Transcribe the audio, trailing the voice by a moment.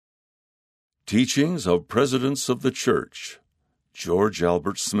Teachings of Presidents of the Church, George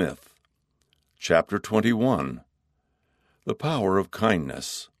Albert Smith. Chapter 21. The Power of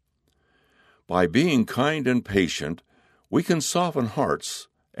Kindness. By being kind and patient, we can soften hearts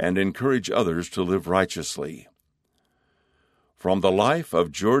and encourage others to live righteously. From the life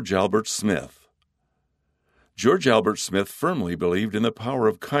of George Albert Smith. George Albert Smith firmly believed in the power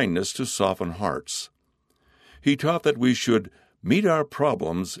of kindness to soften hearts. He taught that we should meet our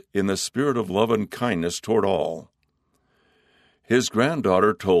problems in the spirit of love and kindness toward all. His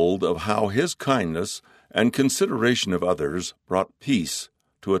granddaughter told of how his kindness and consideration of others brought peace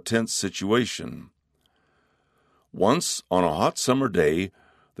to a tense situation. Once, on a hot summer day,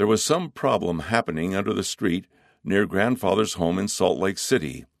 there was some problem happening under the street near Grandfather's home in Salt Lake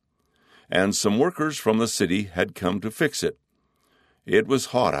City, and some workers from the city had come to fix it. It was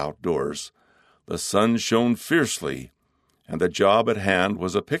hot outdoors. The sun shone fiercely, and the job at hand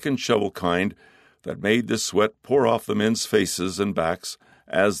was a pick-and-shovel kind that made the sweat pour off the men's faces and backs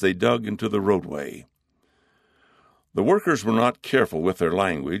as they dug into the roadway. The workers were not careful with their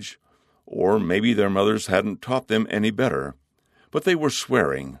language, or maybe their mothers hadn't taught them any better, but they were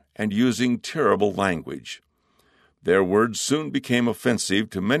swearing and using terrible language. Their words soon became offensive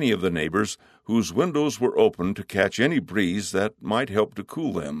to many of the neighbors whose windows were open to catch any breeze that might help to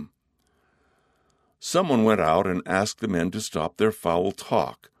cool them. Someone went out and asked the men to stop their foul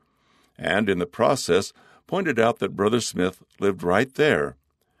talk, and in the process pointed out that Brother Smith lived right there.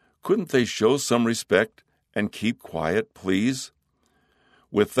 Couldn't they show some respect and keep quiet, please?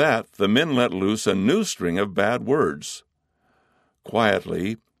 With that, the men let loose a new string of bad words.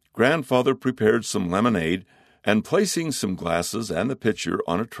 Quietly, Grandfather prepared some lemonade, and placing some glasses and the pitcher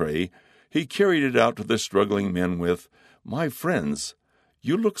on a tray, he carried it out to the struggling men with, "My friends,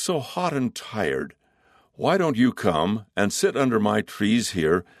 you look so hot and tired. Why don't you come and sit under my trees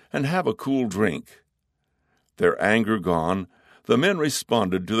here and have a cool drink?" Their anger gone, the men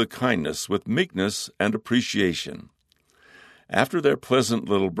responded to the kindness with meekness and appreciation. After their pleasant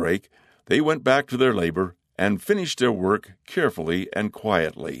little break, they went back to their labor and finished their work carefully and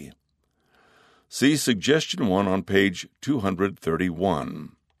quietly. See Suggestion 1 on page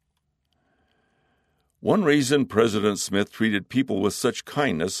 231. One reason President Smith treated people with such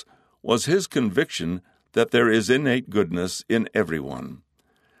kindness was his conviction that there is innate goodness in everyone.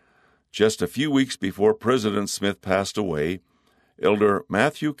 Just a few weeks before President Smith passed away, Elder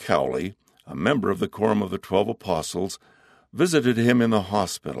Matthew Cowley, a member of the Quorum of the 12 Apostles, visited him in the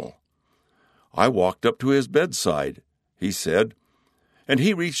hospital. "I walked up to his bedside," he said, "and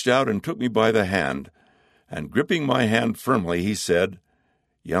he reached out and took me by the hand, and gripping my hand firmly, he said,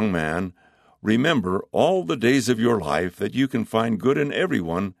 'Young man, remember all the days of your life that you can find good in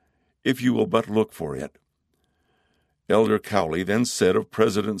everyone if you will but look for it.'" Elder Cowley then said of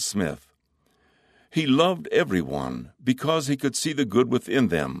President Smith, "He loved everyone because he could see the good within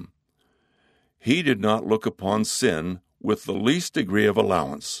them. He did not look upon sin with the least degree of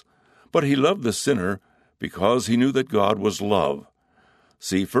allowance, but he loved the sinner because he knew that God was love."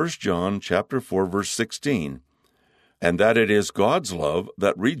 See 1 John chapter 4, verse 16, and that it is God's love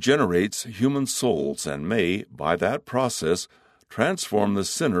that regenerates human souls and may, by that process, transform the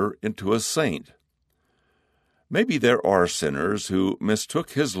sinner into a saint. Maybe there are sinners who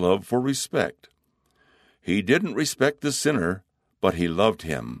mistook his love for respect. He didn't respect the sinner, but he loved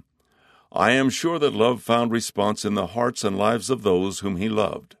him. I am sure that love found response in the hearts and lives of those whom he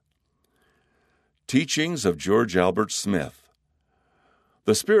loved. Teachings of George Albert Smith.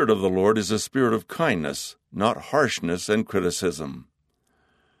 The Spirit of the Lord is a spirit of kindness, not harshness and criticism.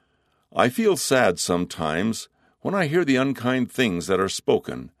 I feel sad sometimes when I hear the unkind things that are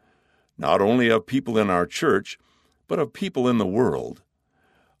spoken, not only of people in our church, but of people in the world.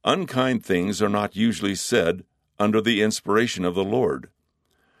 Unkind things are not usually said under the inspiration of the Lord.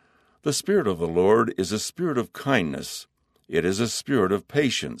 The Spirit of the Lord is a spirit of kindness. It is a spirit of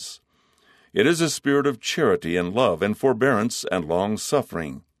patience. It is a spirit of charity and love and forbearance and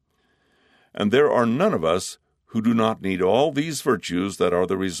long-suffering. And there are none of us who do not need all these virtues that are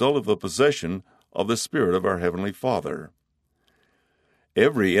the result of the possession of the Spirit of our Heavenly Father.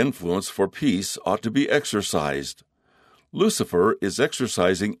 Every influence for peace ought to be exercised. Lucifer is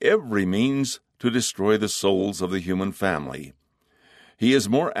exercising every means to destroy the souls of the human family. He is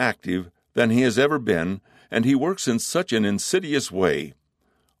more active than he has ever been, and he works in such an insidious way.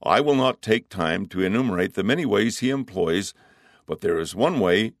 I will not take time to enumerate the many ways he employs, but there is one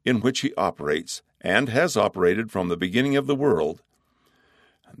way in which he operates, and has operated from the beginning of the world.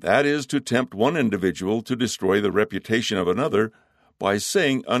 And that is to tempt one individual to destroy the reputation of another by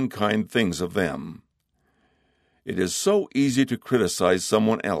saying unkind things of them. It is so easy to criticize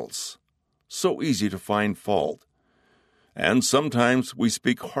someone else, so easy to find fault. And sometimes we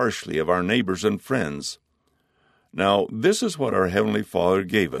speak harshly of our neighbors and friends. Now, this is what our Heavenly Father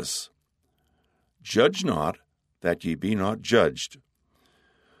gave us. Judge not, that ye be not judged.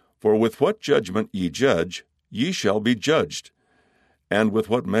 For with what judgment ye judge, ye shall be judged, and with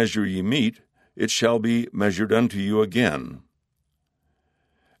what measure ye mete, it shall be measured unto you again.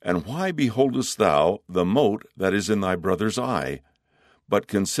 And why beholdest thou the mote that is in thy brother's eye, but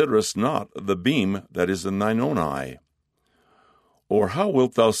considerest not the beam that is in thine own eye? Or how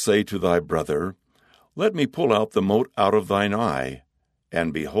wilt thou say to thy brother, Let me pull out the mote out of thine eye,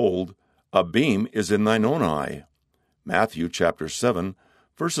 and behold, a beam is in thine own eye? Matthew chapter 7,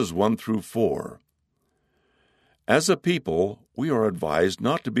 verses 1 through 4. As a people, we are advised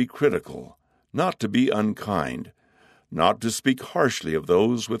not to be critical, not to be unkind, not to speak harshly of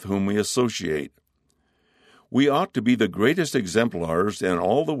those with whom we associate. We ought to be the greatest exemplars in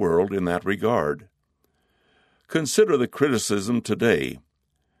all the world in that regard. Consider the criticism today.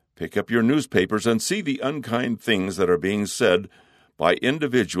 Pick up your newspapers and see the unkind things that are being said by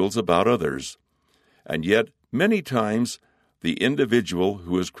individuals about others. And yet, many times, the individual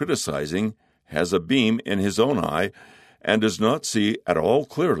who is criticizing has a beam in his own eye and does not see at all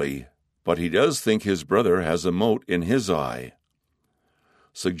clearly, but he does think his brother has a mote in his eye.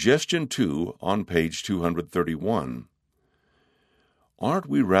 Suggestion 2 on page 231. Aren't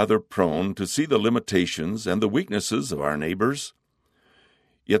we rather prone to see the limitations and the weaknesses of our neighbors?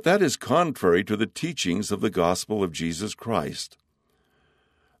 Yet that is contrary to the teachings of the gospel of Jesus Christ.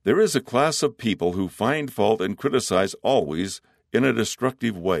 There is a class of people who find fault and criticize always in a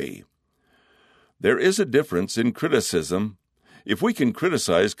destructive way. There is a difference in criticism. If we can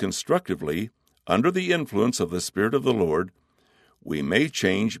criticize constructively, under the influence of the Spirit of the Lord, we may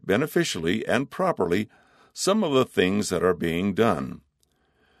change beneficially and properly some of the things that are being done.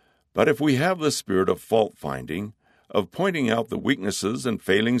 But if we have the spirit of fault-finding, of pointing out the weaknesses and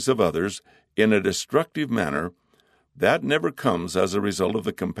failings of others in a destructive manner, that never comes as a result of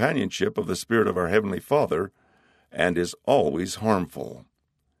the companionship of the Spirit of our Heavenly Father, and is always harmful.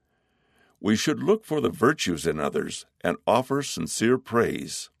 We should look for the virtues in others and offer sincere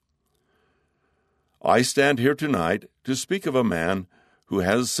praise. I stand here tonight to speak of a man who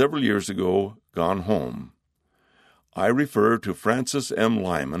has several years ago gone home. I refer to Francis M.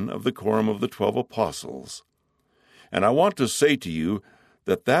 Lyman of the Quorum of the 12 Apostles. And I want to say to you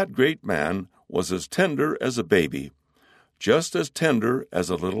that that great man was as tender as a baby, just as tender as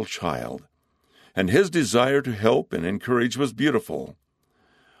a little child, and his desire to help and encourage was beautiful.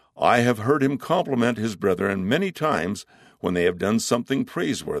 I have heard him compliment his brethren many times when they have done something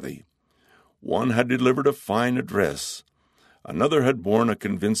praiseworthy. One had delivered a fine address. Another had borne a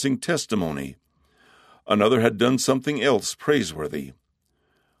convincing testimony. Another had done something else praiseworthy.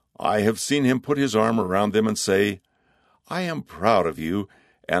 I have seen him put his arm around them and say, I am proud of you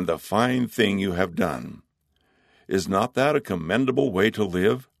and the fine thing you have done. Is not that a commendable way to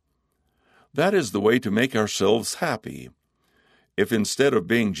live? That is the way to make ourselves happy. If instead of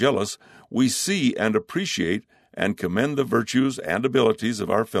being jealous, we see and appreciate and commend the virtues and abilities of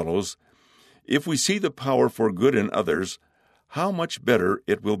our fellows, if we see the power for good in others, how much better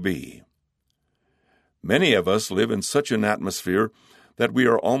it will be. Many of us live in such an atmosphere that we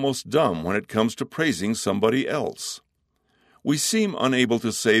are almost dumb when it comes to praising somebody else. We seem unable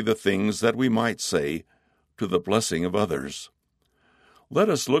to say the things that we might say to the blessing of others. Let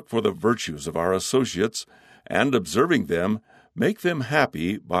us look for the virtues of our associates, and observing them, make them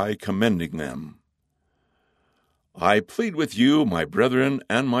happy by commending them. I plead with you, my brethren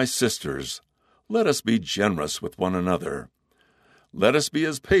and my sisters, let us be generous with one another. Let us be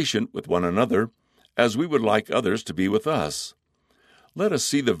as patient with one another as we would like others to be with us. Let us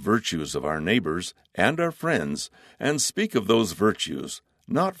see the virtues of our neighbors and our friends, and speak of those virtues,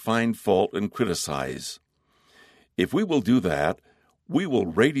 not find fault and criticize. If we will do that, we will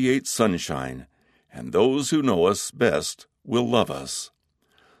radiate sunshine, and those who know us best will love us.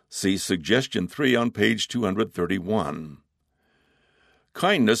 See Suggestion 3 on page 231.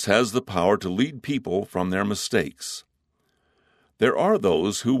 Kindness has the power to lead people from their mistakes. There are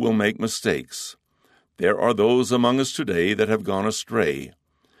those who will make mistakes. There are those among us today that have gone astray.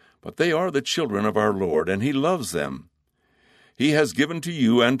 But they are the children of our Lord, and He loves them. He has given to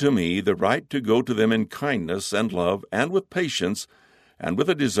you and to me the right to go to them in kindness and love and with patience and with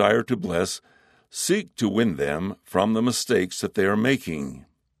a desire to bless, seek to win them from the mistakes that they are making.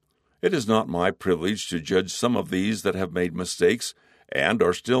 It is not my privilege to judge some of these that have made mistakes and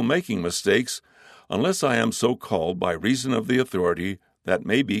are still making mistakes, unless I am so called by reason of the authority that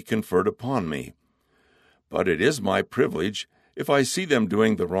may be conferred upon me. But it is my privilege, if I see them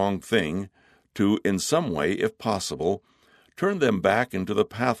doing the wrong thing, to, in some way, if possible, turn them back into the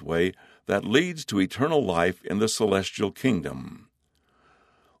pathway that leads to eternal life in the celestial kingdom.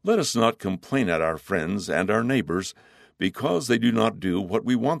 Let us not complain at our friends and our neighbors because they do not do what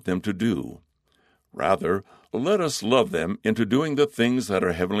we want them to do. Rather, let us love them into doing the things that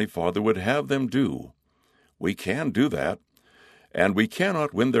our Heavenly Father would have them do. We can do that, and we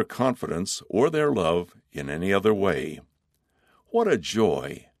cannot win their confidence or their love in any other way. What a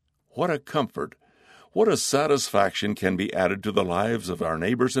joy, what a comfort, what a satisfaction can be added to the lives of our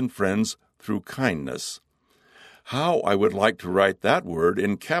neighbors and friends through kindness. How I would like to write that word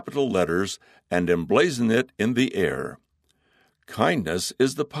in capital letters and emblazon it in the air. Kindness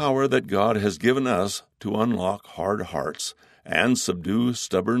is the power that God has given us to unlock hard hearts and subdue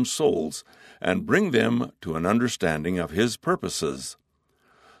stubborn souls and bring them to an understanding of His purposes.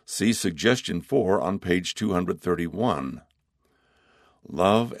 See Suggestion 4 on page 231.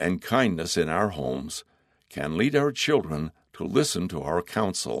 Love and kindness in our homes can lead our children to listen to our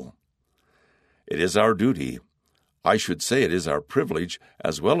counsel. It is our duty, I should say it is our privilege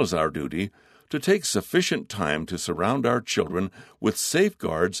as well as our duty, to take sufficient time to surround our children with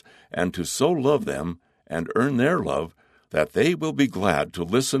safeguards and to so love them and earn their love that they will be glad to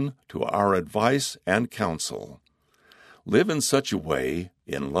listen to our advice and counsel. Live in such a way,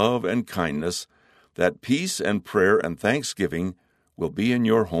 in love and kindness, that peace and prayer and thanksgiving will be in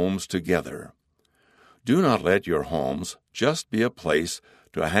your homes together. Do not let your homes just be a place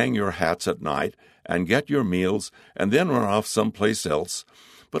to hang your hats at night and get your meals and then run off someplace else,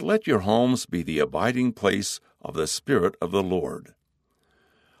 but let your homes be the abiding place of the Spirit of the Lord.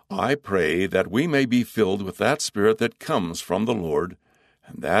 I pray that we may be filled with that Spirit that comes from the Lord,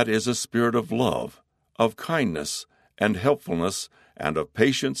 and that is a spirit of love, of kindness, and helpfulness, and of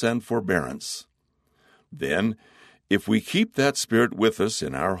patience and forbearance. Then, if we keep that Spirit with us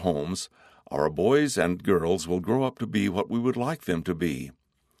in our homes, our boys and girls will grow up to be what we would like them to be.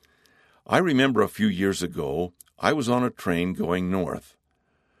 I remember a few years ago, I was on a train going north.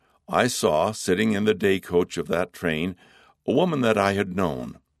 I saw, sitting in the day coach of that train, a woman that I had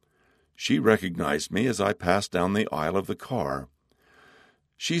known. She recognized me as I passed down the aisle of the car.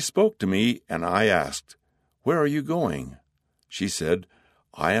 She spoke to me, and I asked, "Where are you going?" She said,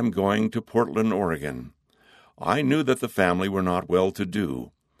 "I am going to Portland, Oregon." I knew that the family were not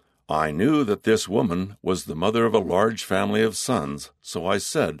well-to-do. I knew that this woman was the mother of a large family of sons, so I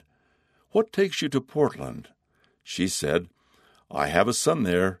said, "What takes you to Portland?" She said, "I have a son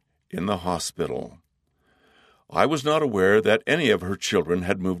there in the hospital." I was not aware that any of her children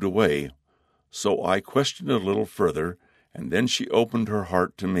had moved away, so I questioned a little further, and then she opened her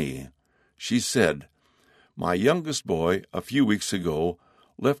heart to me. She said, "My youngest boy, a few weeks ago,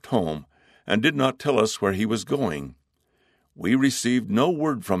 left home and did not tell us where he was going. We received no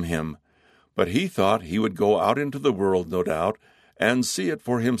word from him, but he thought he would go out into the world, no doubt, and see it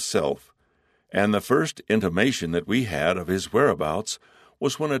for himself. And the first intimation that we had of his whereabouts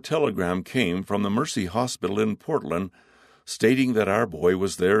was when a telegram came from the Mercy Hospital in Portland stating that our boy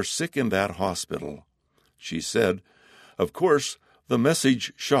was there sick in that hospital." She said, "Of course, the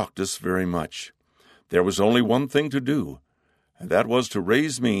message shocked us very much. There was only one thing to do, and that was to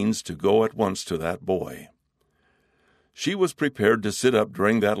raise means to go at once to that boy." She was prepared to sit up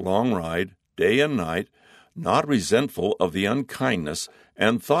during that long ride, day and night, not resentful of the unkindness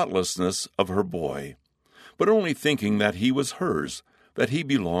and thoughtlessness of her boy, but only thinking that he was hers, that he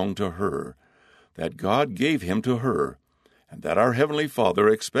belonged to her, that God gave him to her, and that our Heavenly Father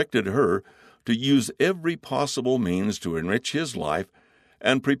expected her to use every possible means to enrich his life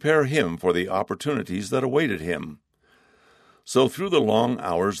and prepare him for the opportunities that awaited him. So through the long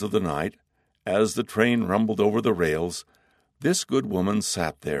hours of the night, as the train rumbled over the rails, this good woman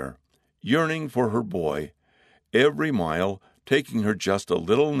sat there, yearning for her boy, every mile taking her just a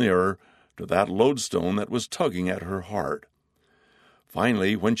little nearer to that lodestone that was tugging at her heart.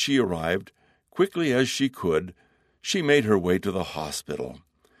 Finally, when she arrived, quickly as she could, she made her way to the hospital.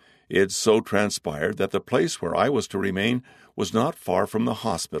 It so transpired that the place where I was to remain was not far from the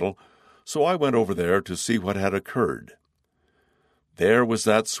hospital, so I went over there to see what had occurred. There was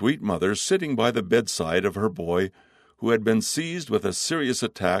that sweet mother sitting by the bedside of her boy who had been seized with a serious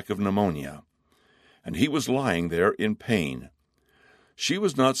attack of pneumonia, and he was lying there in pain. She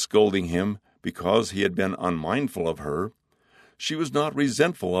was not scolding him because he had been unmindful of her. She was not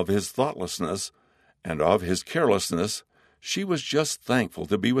resentful of his thoughtlessness and of his carelessness. She was just thankful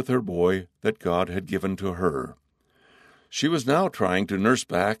to be with her boy that God had given to her. She was now trying to nurse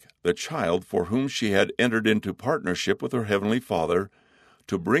back the child for whom she had entered into partnership with her Heavenly Father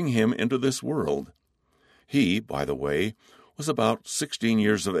to bring him into this world. He, by the way, was about 16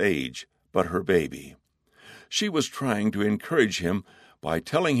 years of age, but her baby. She was trying to encourage him by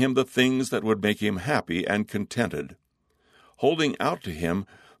telling him the things that would make him happy and contented, holding out to him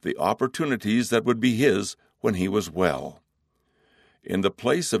the opportunities that would be his when he was well. In the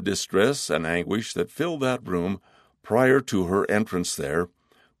place of distress and anguish that filled that room prior to her entrance there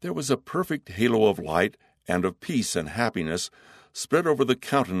was a perfect halo of light and of peace and happiness spread over the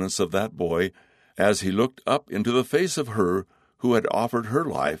countenance of that boy as he looked up into the face of her who had offered her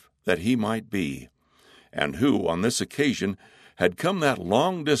life that he might be, and who, on this occasion, had come that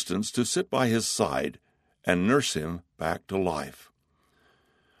long distance to sit by his side and nurse him back to life.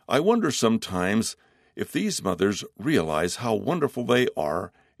 I wonder sometimes if these mothers realize how wonderful they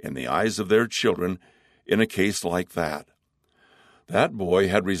are in the eyes of their children in a case like that. That boy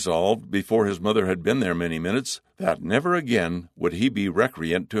had resolved, before his mother had been there many minutes, that never again would he be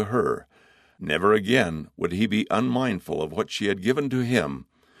recreant to her. Never again would he be unmindful of what she had given to him,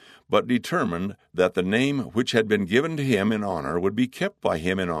 but determined that the name which had been given to him in honor would be kept by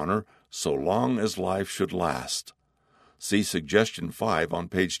him in honor so long as life should last. See Suggestion 5 on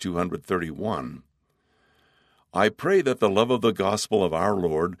page 231. I pray that the love of the gospel of our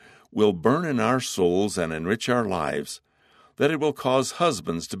Lord will burn in our souls and enrich our lives, that it will cause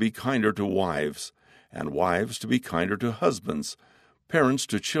husbands to be kinder to wives, and wives to be kinder to husbands, parents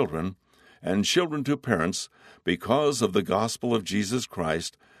to children, and children to parents, because of the gospel of Jesus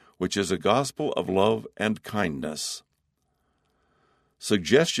Christ, which is a gospel of love and kindness.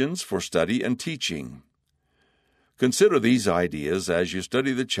 Suggestions for study and teaching. Consider these ideas as you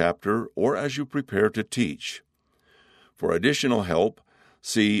study the chapter or as you prepare to teach. For additional help,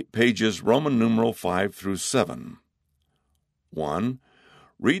 see pages Roman numeral 5 through 7. 1.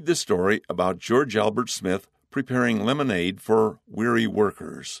 Read the story about George Albert Smith preparing lemonade for weary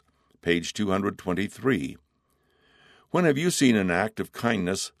workers, page 223. When have you seen an act of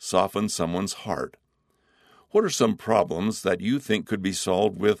kindness soften someone's heart? What are some problems that you think could be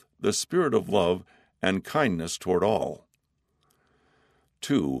solved with the spirit of love and kindness toward all?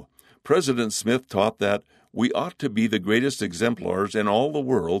 2. President Smith taught that we ought to be the greatest exemplars in all the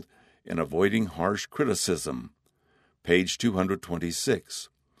world in avoiding harsh criticism, page 226.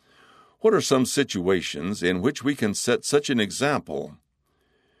 What are some situations in which we can set such an example?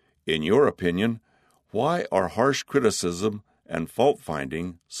 In your opinion, why are harsh criticism and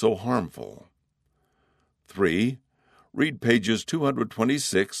fault-finding so harmful? 3. Read pages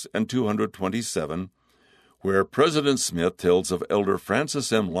 226 and 227, where President Smith tells of Elder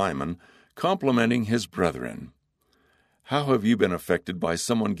Francis M. Lyman complimenting his brethren. How have you been affected by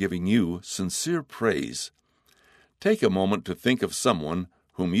someone giving you sincere praise? Take a moment to think of someone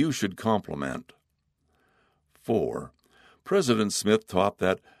whom you should compliment. 4. President Smith taught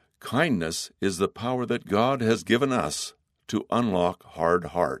that kindness is the power that God has given us to unlock hard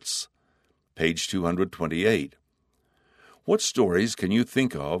hearts. Page 228. What stories can you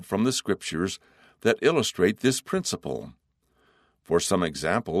think of from the Scriptures that illustrate this principle? For some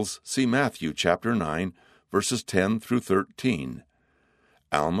examples, see Matthew chapter 9, verses 10 through 13,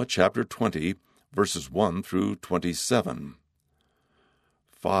 Alma chapter 20, verses 1 through 27.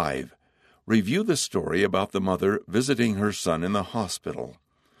 5. Review the story about the mother visiting her son in the hospital,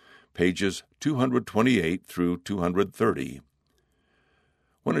 pages 228 through 230.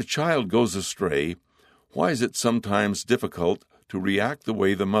 When a child goes astray, why is it sometimes difficult to react the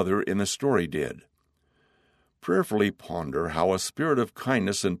way the mother in the story did? Prayerfully ponder how a spirit of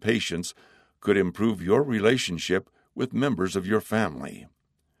kindness and patience could improve your relationship with members of your family.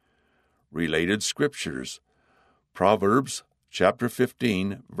 Related scriptures: Proverbs chapter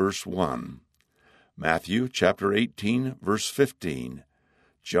 15, verse 1, Matthew chapter 18, verse 15,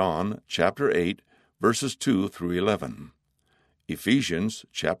 John chapter 8, verses 2 through 11, Ephesians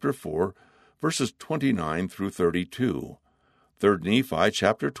chapter 4, verses 29 through 32, 3 Nephi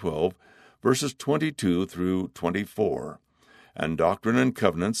chapter 12, verses 22 through 24, and Doctrine and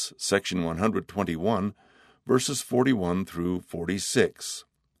Covenants, section 121, verses 41 through 46.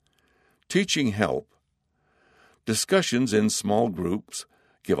 Teaching help. Discussions in small groups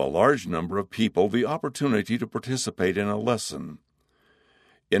give a large number of people the opportunity to participate in a lesson.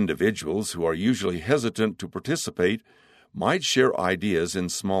 Individuals who are usually hesitant to participate might share ideas in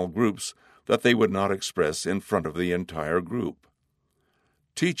small groups that they would not express in front of the entire group.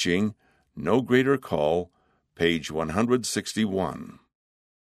 Teaching, No Greater Call, page 161.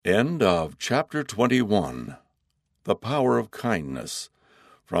 End of Chapter 21. The Power of Kindness,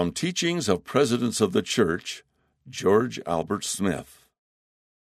 from Teachings of Presidents of the Church, George Albert Smith.